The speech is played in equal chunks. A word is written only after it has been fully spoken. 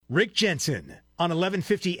Rick Jensen on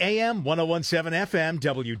 1150 AM, 1017 FM,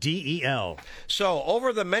 WDEL. So,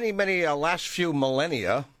 over the many last few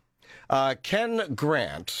millennia, Ken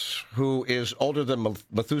Grant, who is older than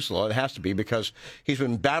Methuselah, it has to be because he's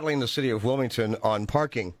been battling the city of Wilmington on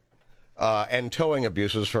parking and towing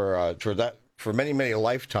abuses for many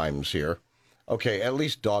lifetimes here. Okay, at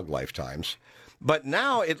least dog lifetimes. But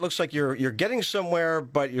now it looks like you're getting somewhere,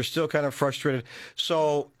 but you're still kind of frustrated.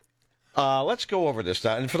 So let's go over this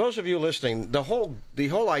now. And for those of you listening, the whole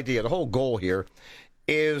idea, the whole goal here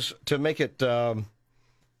is to make it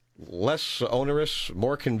less onerous,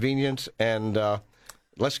 more convenient, and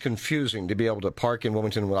less confusing to be able to park in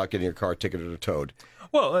Wilmington without getting your car ticketed or towed.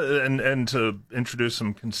 Well, and to introduce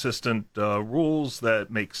some consistent rules that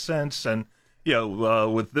make sense. And,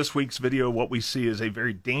 with this week's video, what we see is a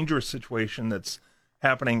very dangerous situation that's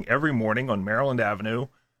happening every morning on Maryland Avenue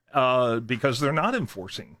because they're not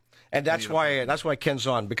enforcing. And that's why Ken's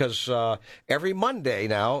on, because every Monday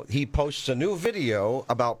now he posts a new video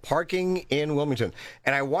about parking in Wilmington.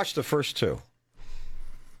 And I watched the first two.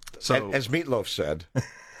 So, as Meatloaf said.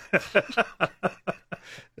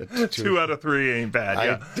 2 out of 3 ain't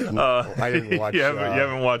bad. Yeah. I didn't watch. You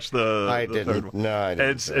haven't watched the third one. No, I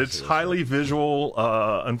didn't. It's highly visual.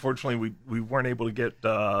 Unfortunately, we weren't able to get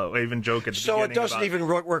even joke at the beginning. So it doesn't even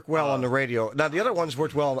work well on the radio. Now the other ones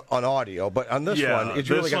worked well on audio, but on this one, it's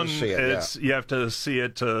really got to see it. You have to see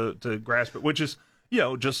it to grasp it, which is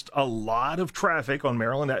just a lot of traffic on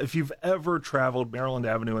Maryland. If you've ever traveled Maryland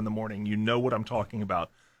Avenue in the morning, you know what I'm talking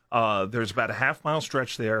about. There's about a half-mile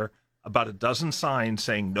stretch there, about a dozen signs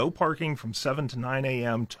saying no parking from 7 to 9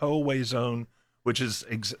 a.m., tow-away zone, which is,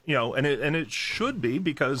 and it should be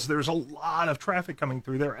because there's a lot of traffic coming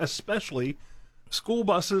through there, especially school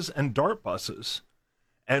buses and DART buses.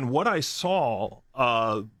 And what I saw,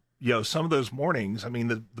 some of those mornings, I mean,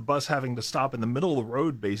 the bus having to stop in the middle of the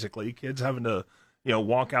road, basically, kids having to,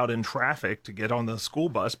 walk out in traffic to get on the school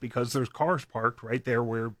bus because there's cars parked right there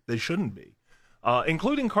where they shouldn't be.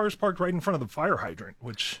 Including cars parked right in front of the fire hydrant,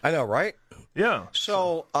 which... I know, right? Yeah.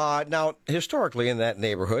 So, now, historically in that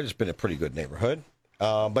neighborhood, it's been a pretty good neighborhood.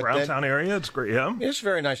 But Browntown area, it's great, yeah. It's a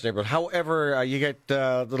very nice neighborhood. However, you get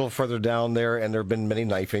a little further down there, and there have been many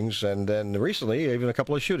knifings, and then recently, even a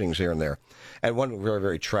couple of shootings here and there. And one very,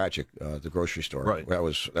 very tragic, the grocery store. Right. That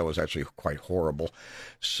was actually quite horrible.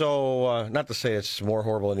 So, not to say it's more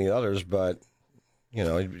horrible than the others, but...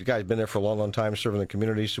 the guy's been there for a long, long time, serving the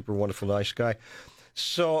community, super wonderful, nice guy.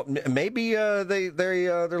 So maybe they're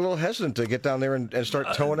a little hesitant to get down there and start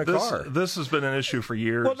towing a car. This has been an issue for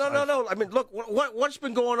years. Well, no. I mean, look, what's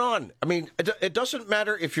been going on? I mean, it doesn't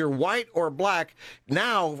matter if you're white or black.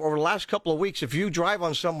 Now, over the last couple of weeks, if you drive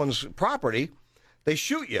on someone's property, they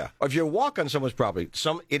shoot you. Or if you walk on someone's property,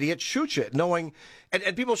 some idiot shoots you, knowing.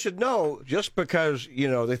 And people should know, just because,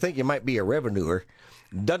 they think you might be a revenuer,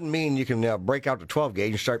 doesn't mean you can break out the 12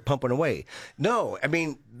 gauge and start pumping away. No, I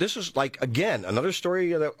mean, this is like, again, another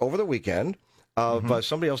story over the weekend of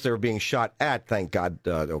somebody else they were being shot at, thank God,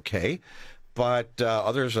 okay. But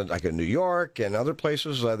others, like in New York and other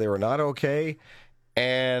places, they were not okay.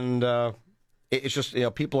 And it's just,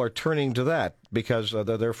 people are turning to that because of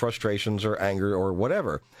their frustrations or anger or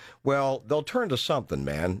whatever. Well, they'll turn to something,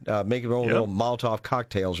 man, make their own little Molotov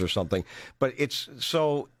cocktails or something. But it's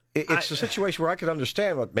so... It's a situation where I could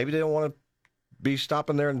understand, but maybe they don't want to be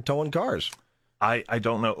stopping there and towing cars. I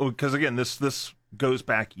don't know, because again, this goes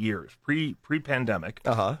back years, pre-pandemic.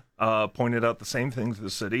 Pointed out the same thing to the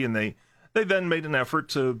city, and they then made an effort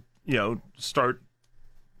to start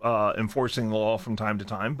enforcing the law from time to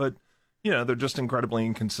time, but they're just incredibly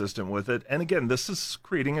inconsistent with it. And again, this is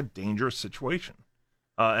creating a dangerous situation,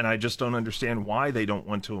 and I just don't understand why they don't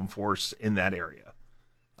want to enforce in that area.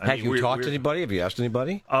 Have you talked to anybody? Have you asked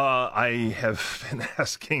anybody? I have been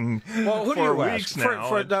asking who for do you weeks ask?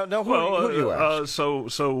 now. Who do you ask?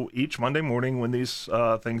 So each Monday morning when these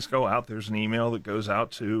things go out, there's an email that goes out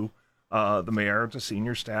to the mayor, to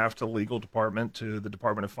senior staff, to the legal department, to the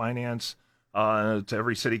Department of Finance, to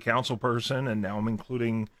every city council person, and now I'm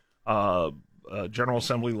including General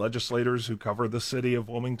Assembly legislators who cover the city of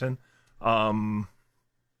Wilmington.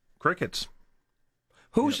 Crickets.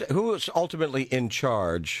 Who is ultimately in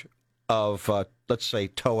charge of, let's say,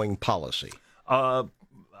 towing policy? I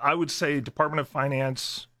would say Department of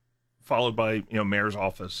Finance, followed by mayor's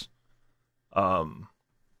office,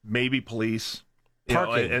 maybe police.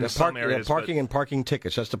 Parking, in some areas, parking and parking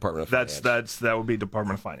tickets. That's Department of Finance. That would be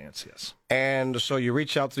Department of Finance. Yes. And so you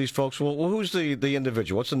reach out to these folks. Well, who's the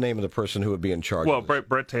individual? What's the name of the person who would be in charge? Well,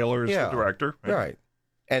 Brett Taylor is the director. Right.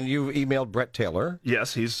 And you emailed Brett Taylor.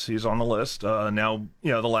 Yes, he's on the list. Now,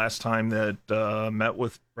 the last time that met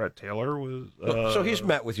with Brett Taylor was... so he's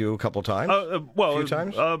met with you a couple times? A few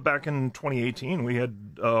times? Back in 2018, we had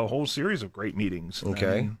a whole series of great meetings.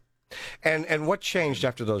 Okay. And what changed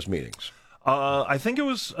after those meetings? I think it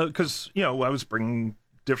was because, I was bringing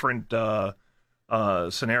different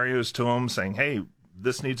scenarios to him, saying, hey,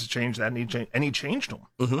 this needs to change, that needs to change, and he changed them.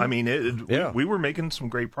 Mm-hmm. I mean, we were making some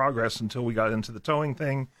great progress until we got into the towing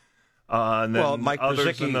thing. And then Mike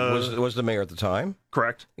Brzezicki was the mayor at the time.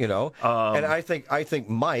 Correct. And I think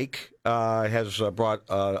Mike has brought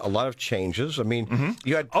a lot of changes. I mean,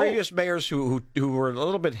 you had previous mayors who were a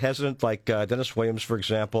little bit hesitant, like Dennis Williams, for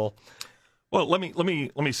example. Well, let me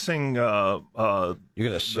sing. You're going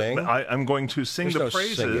to sing? I'm going to sing the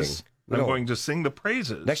praises. I'm going to sing the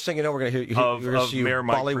praises. Next thing you know, we're going to see you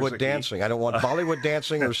Bollywood dancing. I don't want Bollywood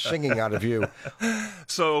dancing or singing out of you.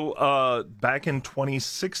 So back in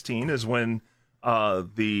 2016 is when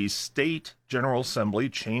the state General Assembly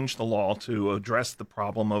changed the law to address the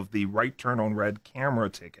problem of the right turn on red camera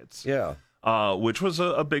tickets. Yeah. Which was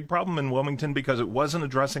a big problem in Wilmington because it wasn't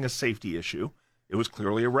addressing a safety issue. It was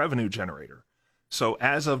clearly a revenue generator. So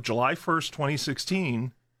as of July 1st,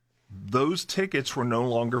 2016, those tickets were no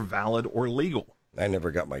longer valid or legal. I never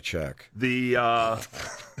got my check. The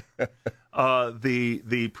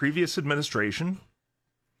previous administration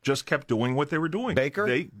just kept doing what they were doing. Baker?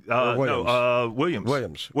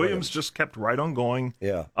 Williams. Williams just kept right on going.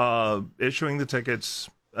 Yeah. Issuing the tickets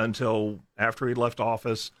until after he left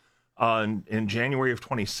office. In January of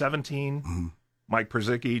 2017, Mike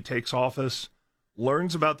Brzezicki takes office,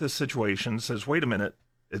 learns about this situation, says, wait a minute,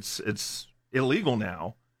 it's illegal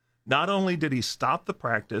now. Not only did he stop the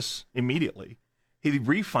practice immediately, he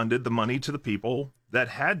refunded the money to the people that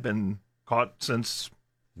had been caught since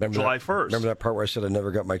July 1st. Remember that part where I said I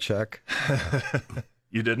never got my check?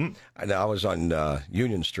 You didn't? I was on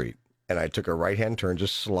Union Street, and I took a right-hand turn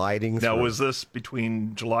just sliding through. Now, was this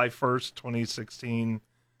between July 1st, 2016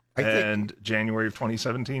 and January of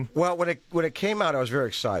 2017? Well, when it came out, I was very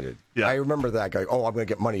excited. Yeah. I remember that guy. Oh, I'm going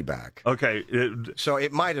to get money back. Okay. So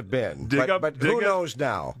it might have been. But who knows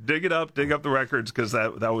now? Dig up the records, because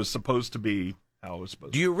that was supposed to be how it was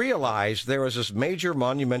supposed to be. Do you realize there was this major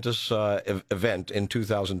monumentous event in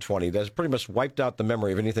 2020 that's pretty much wiped out the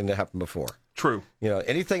memory of anything that happened before? True.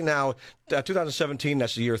 Anything now, 2017,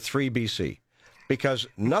 that's the year 3 BC, because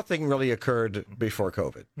nothing really occurred before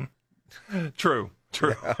COVID. True.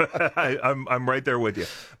 I'm right there with you.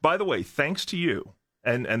 By the way, thanks to you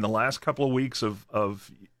and the last couple of weeks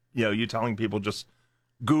of you telling people just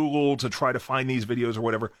Google to try to find these videos or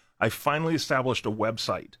whatever, I finally established a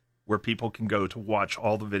website where people can go to watch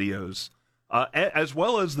all the videos, as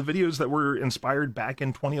well as the videos that were inspired back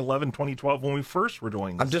in 2011, 2012 when we first were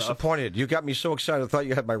doing this. I'm disappointed. You got me so excited. I thought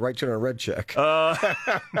you had my right turn on red check. No.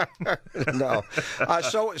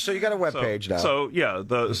 So you got a webpage now.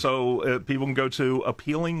 So people can go to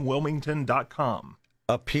appealingwilmington.com.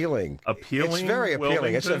 Appealing. It's very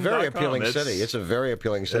appealing. It's a very appealing city. It's a very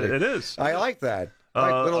appealing city. It is. I like that.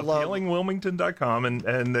 Appealingwilmington.com,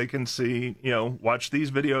 and they can see, watch these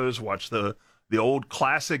videos, watch the old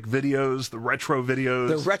classic videos, the retro videos.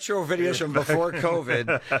 The retro videos from before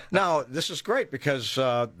COVID. Now, this is great because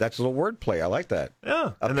that's a little wordplay. I like that.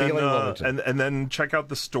 Yeah. And then check out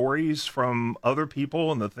the stories from other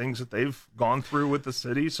people and the things that they've gone through with the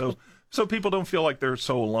city. So people don't feel like they're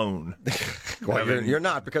so alone. Well, you're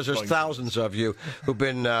not, because there's thousands of you who've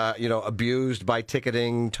been, abused by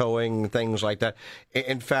ticketing, towing, things like that.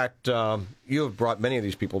 In fact, you have brought many of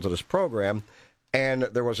these people to this program, and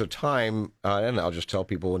there was a time, and I'll just tell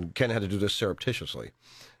people, when Ken had to do this surreptitiously.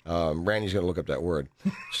 Randy's going to look up that word.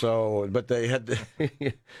 But they had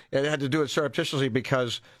to do it surreptitiously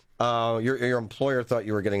because your employer thought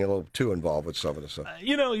you were getting a little too involved with some of the stuff.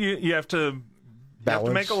 You have to. You have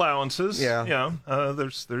to make allowances. Yeah.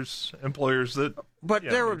 There's employers that. But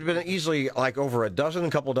there have been easily like over a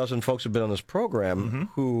couple dozen folks have been on this program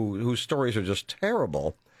whose stories are just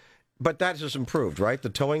terrible. But that has improved, right? The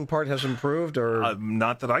towing part has improved, or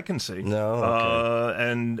not that I can see. No.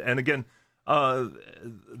 Okay. And again,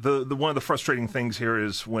 the one of the frustrating things here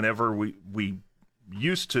is whenever we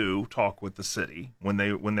used to talk with the city when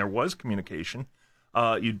there was communication.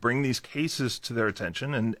 You'd bring these cases to their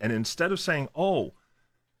attention, and instead of saying, "Oh,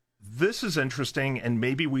 this is interesting, and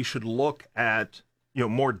maybe we should look at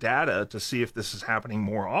more data to see if this is happening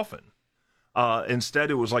more often," instead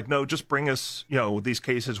it was like, "No, just bring us these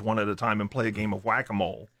cases one at a time and play a game of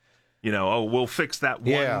whack-a-mole." We'll fix that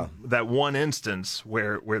one instance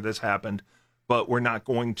where this happened, but we're not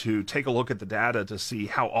going to take a look at the data to see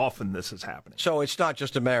how often this is happening. So it's not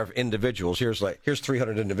just a matter of individuals. Here's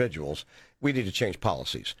 300 individuals. We need to change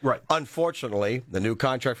policies. Right. Unfortunately, the new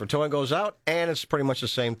contract for towing goes out, and it's pretty much the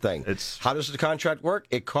same thing. How does the contract work?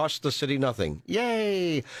 It costs the city nothing.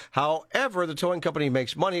 Yay! However, the towing company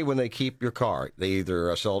makes money when they keep your car. They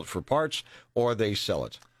either sell it for parts or they sell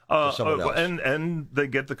it to someone else. And they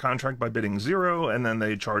get the contract by bidding zero, and then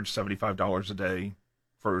they charge $75 a day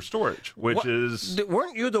for storage, which is...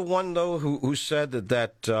 Weren't you the one, though, who said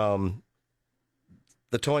that the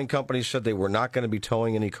towing company said they were not going to be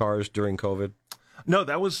towing any cars during COVID? No,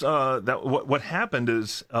 that was... what happened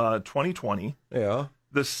is 2020, yeah,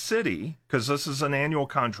 the city, because this is an annual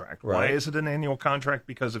contract. Right. Why is it an annual contract?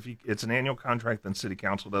 Because if it's an annual contract, then city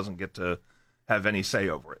council doesn't get to have any say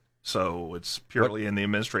over it. So it's purely in the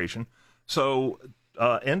administration. So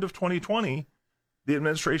end of 2020, the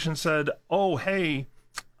administration said, oh, hey...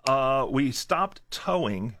 we stopped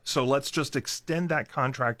towing, so let's just extend that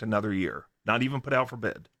contract another year. Not even put out for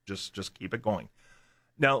bid. Just keep it going.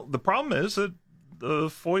 Now, the problem is that the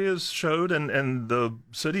FOIAs showed and the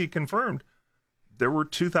city confirmed there were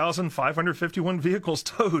 2,551 vehicles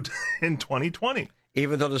towed in 2020.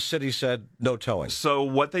 Even though the city said no towing. So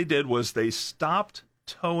what they did was they stopped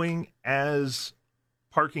towing as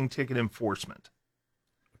parking ticket enforcement.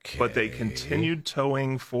 Okay. But they continued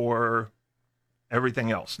towing for...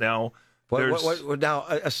 everything else. Now, now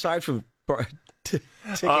aside from parking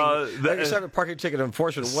ticket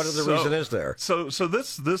enforcement, what other reason is there? So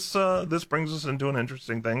this brings us into an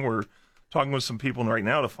interesting thing. We're talking with some people right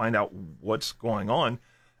now to find out what's going on.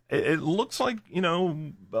 It looks like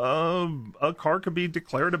a car could be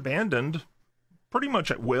declared abandoned pretty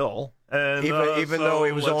much at will, and even though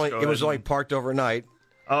it was only parked overnight.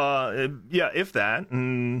 Yeah, if that,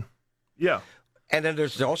 and yeah. And then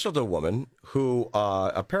there's also the woman who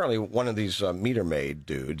apparently one of these meter maid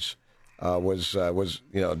dudes was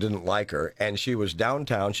didn't like her, and she was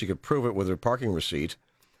downtown. She could prove it with her parking receipt,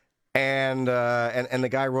 and the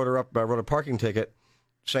guy wrote a parking ticket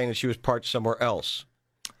saying that she was parked somewhere else.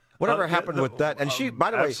 Whatever happened with that? And she,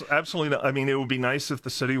 by the way, absolutely not. I mean, it would be nice if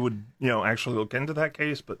the city would actually look into that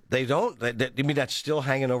case, but they don't. You mean that's still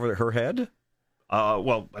hanging over her head?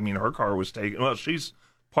 Well, I mean, her car was taken. Well, she's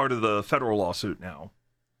part of the federal lawsuit now.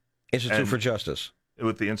 Institute for Justice.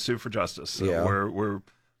 With the Institute for Justice. So yeah.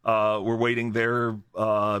 We're waiting there,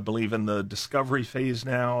 I believe, in the discovery phase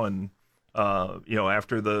now, and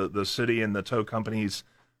after the city and the tow companies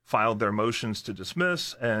filed their motions to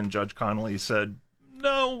dismiss, and Judge Connolly said,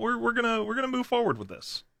 no, we're gonna move forward with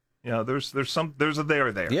this. There's a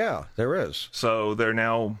there there. Yeah, there is. So they're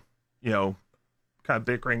now, kind of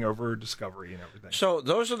bickering over discovery and everything. So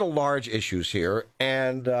those are the large issues here,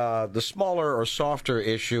 and the smaller or softer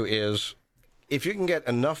issue is if you can get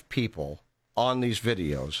enough people on these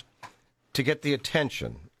videos to get the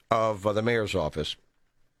attention of the mayor's office,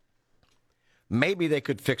 maybe they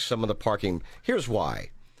could fix some of the parking. Here's why.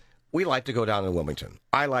 We like to go down to Wilmington.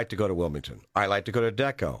 I like to go to Wilmington. I like to go to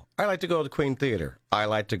Deco. I like to go to the Queen Theater. I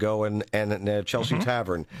like to go and Chelsea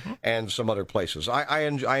Tavern and some other places. I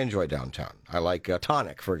enjoy downtown. I like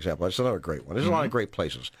Tonic, for example. That's another great one. There's a lot of great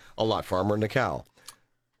places. A lot. Farmer and Cal.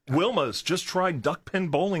 Wilma's just tried duck pin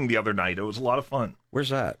bowling the other night. It was a lot of fun. Where's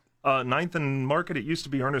that? 9th and Market. It used to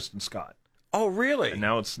be Ernest and Scott. Oh, really? And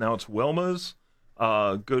now it's Wilma's.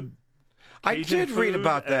 Good. I did read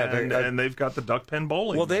about that. And they've got the duck pen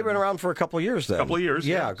bowling. Well, they've been around for a couple of years then. A couple of years.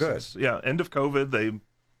 Yeah, good. End of COVID, they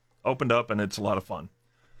opened up, and it's a lot of fun.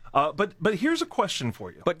 But here's a question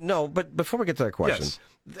for you. But before we get to that question,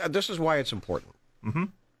 this is why it's important. Mm-hmm.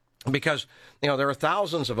 Because, there are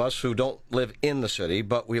thousands of us who don't live in the city,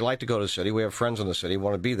 but we like to go to the city. We have friends in the city,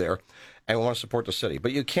 want to be there, and we want to support the city.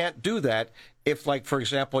 But you can't do that if, like, for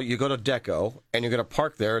example, you go to Deco, and you're going to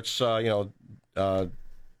park there. It's,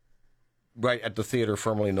 right at the theater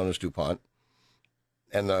formerly known as DuPont,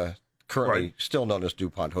 and the currently still known as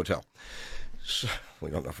DuPont Hotel. So, we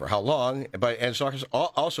don't know for how long, and so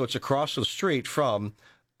also it's across the street from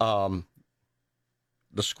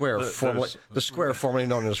the square, formerly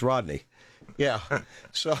known as Rodney. Yeah,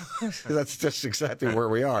 so that's just exactly where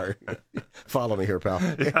we are. Follow me here, pal.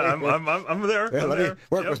 Yeah, I'm there. Yeah,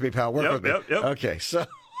 work with me, pal. Work with me. Yep. Okay, so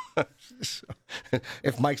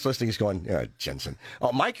if Mike's listening, he's going, Jensen.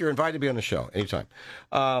 Oh, Mike, you're invited to be on the show anytime.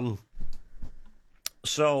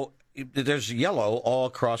 So there's yellow all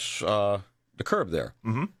across the curb there.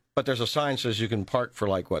 Mm-hmm. But there's a sign that says you can park for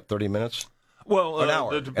 30 minutes? Well, an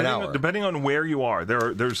hour. Depending on where you are.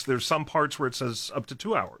 There's some parts where it says up to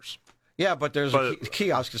 2 hours. Yeah, but there's a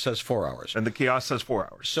kiosk that says 4 hours. And the kiosk says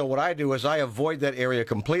 4 hours. So what I do is I avoid that area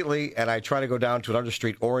completely, and I try to go down to another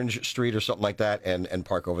street, Orange Street or something like that, and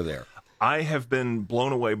park over there. I have been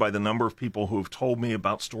blown away by the number of people who have told me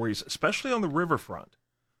about stories, especially on the riverfront,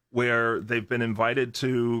 where they've been invited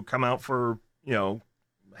to come out for,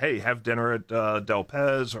 hey, have dinner at Del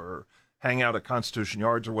Pez or hang out at Constitution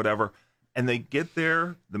Yards or whatever. And they get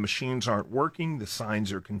there, the machines aren't working, the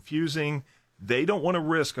signs are confusing. They don't want to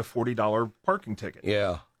risk a $40 parking ticket.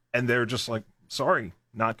 Yeah. And they're just like, sorry,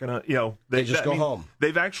 not going to, they just go home.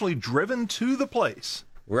 They've actually driven to the place.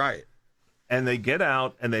 Right. And they get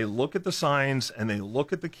out and they look at the signs and they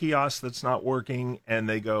look at the kiosk that's not working and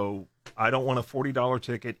they go, I don't want a $40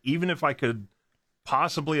 ticket. Even if I could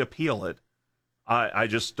possibly appeal it, I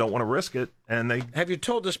just don't want to risk it. And they have you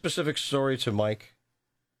told this specific story to Mike?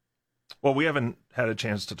 Well, we haven't had a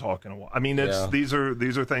chance to talk in a while. I mean, these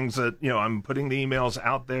are things that I'm putting the emails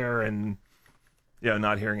out there and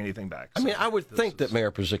not hearing anything back. So I mean, I would think that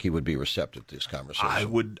Mayor Purzycki would be receptive to this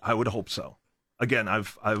conversation. I would hope so. Again,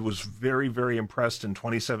 I was very, very impressed in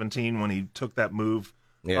 2017 when he took that move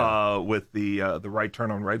with the right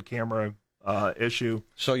turn on red camera issue.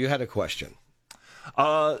 So you had a question.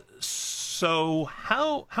 So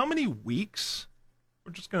how many weeks?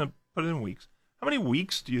 We're just going to put it in weeks. How many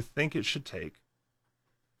weeks do you think it should take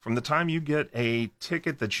from the time you get a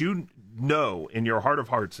ticket that in your heart of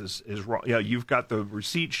hearts is wrong? Yeah, you've got the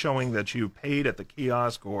receipt showing that you paid at the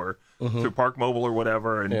kiosk or through Park Mobile or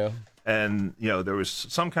whatever, and there was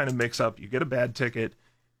some kind of mix-up. You get a bad ticket.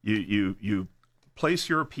 You place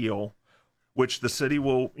your appeal, which the city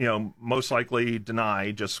will most likely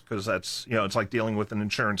deny, just because that's it's like dealing with an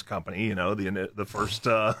insurance company. The first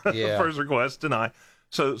first request deny.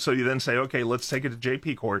 So you then say, okay, let's take it to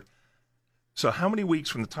JP Court. So how many weeks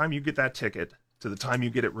from the time you get that ticket to the time you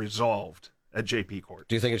get it resolved at JP Court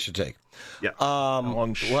do you think it should take? Yeah. How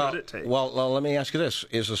long should it take? Well, let me ask you this: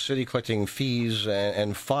 is the city collecting fees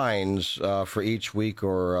and fines for each week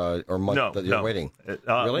or month that you're waiting?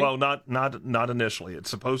 Really? Well, not initially. It's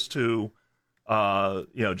supposed to,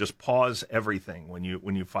 just pause everything when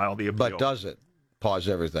you file the appeal. But does it pause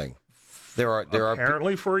everything? There are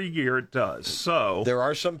apparently for a year it does. So there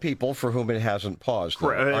are some people for whom it hasn't paused.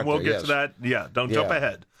 Correct, and we'll get to that. Yeah, don't jump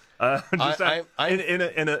ahead.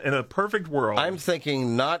 In a perfect world, I'm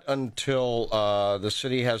thinking not until the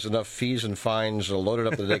city has enough fees and fines loaded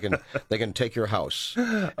up that they can take your house.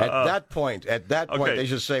 At that point, they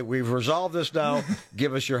should say, "We've resolved this now.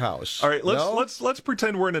 Give us your house." All right, let's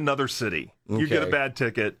pretend we're in another city. You get a bad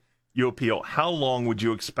ticket. You appeal. How long would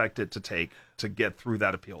you expect it to take to get through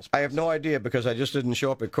that appeals process? I have no idea because I just didn't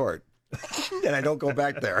show up at court. And I don't go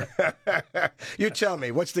back there. You tell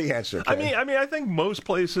me, what's the answer, Ken? I mean, I think most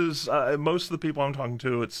places, most of the people I'm talking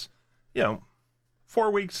to, it's 4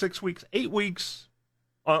 weeks, 6 weeks, 8 weeks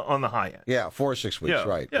on the high end. Yeah, 4 or 6 weeks,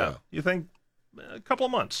 right? Yeah, you think a couple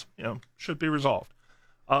of months, should be resolved.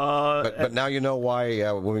 But now you know why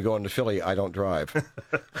when we go into Philly, I don't drive.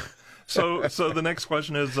 So the next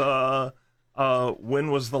question is,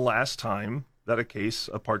 when was the last time that a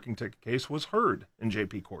parking ticket case was heard in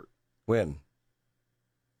JP Court? When?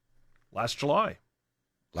 Last July.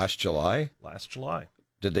 Last July? Last July.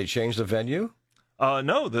 Did they change the venue?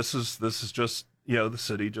 No, this is just, the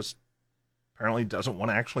city just apparently doesn't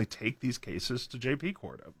want to actually take these cases to JP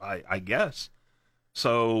Court, I guess.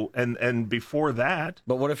 So, and before that...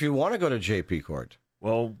 But what if you want to go to JP Court?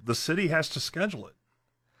 Well, the city has to schedule it.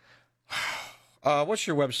 What's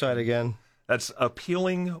your website again? That's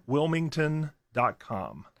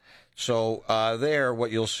appealingwilmington.com. So there,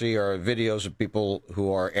 what you'll see are videos of people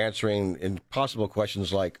who are answering impossible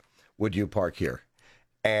questions like, would you park here?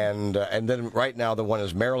 And then right now the one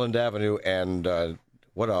is Maryland Avenue and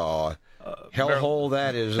what a hellhole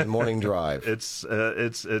that is in Morning Drive. It's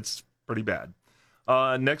pretty bad.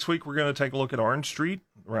 Next week we're going to take a look at Orange Street,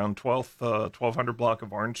 around 1200 block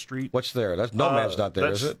of Orange Street. What's there? That's Nomad's not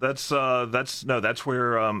there, is it? That's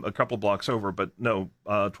where a couple blocks over, but no,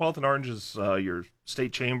 12th and Orange is your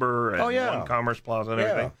State Chamber and One Commerce Plaza and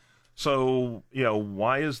everything. So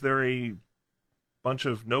why is there a bunch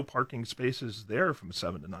of no parking spaces there from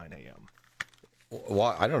 7 to 9 a.m.?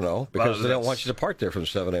 Well, I don't know, because they don't want you to park there from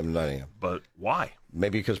 7 a.m. to 9 a.m. But why?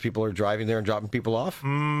 Maybe because people are driving there and dropping people off.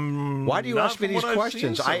 Why do you ask me these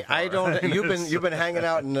questions? So I don't. You've been hanging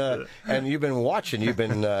out and you've been watching. You've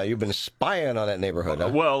been spying on that neighborhood. Huh?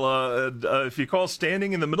 Well, if you call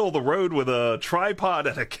standing in the middle of the road with a tripod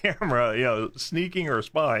and a camera, sneaking or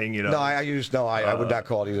spying, No, I would not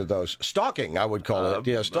call it either of those. Stalking, I would call it.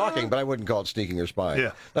 Yeah, stalking, but I wouldn't call it sneaking or spying.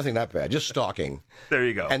 Yeah. Nothing that bad. Just stalking. There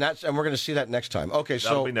you go. And we're going to see that next time. Okay,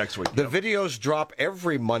 That'll so be next week. The videos drop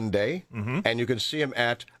every Monday, and you can see them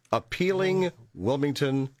at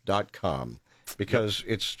appealingwilmington.com because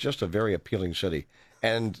it's just a very appealing city.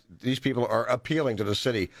 And these people are appealing to the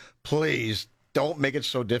city. Please don't make it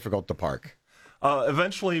so difficult to park.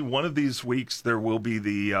 Eventually, one of these weeks, there will be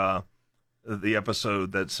the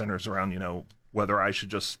episode that centers around, whether I should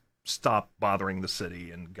just stop bothering the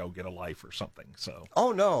city and go get a life or something. So.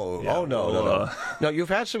 Oh no! Yeah, No! You've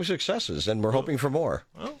had some successes, and we're hoping for more.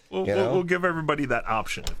 Well, we'll give everybody that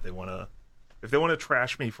option if they want to. If they want to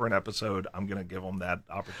trash me for an episode, I'm going to give them that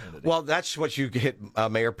opportunity. Well, that's what you hit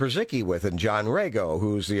Mayor Przicki with, and John Rago,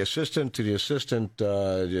 who's the assistant to the assistant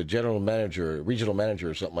general manager, regional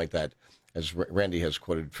manager, or something like that, as Randy has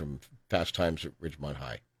quoted from Fast Times at Ridgemont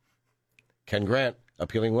High. Ken Grant,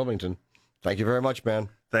 Appealing Wilmington. Thank you very much, man.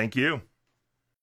 Thank you.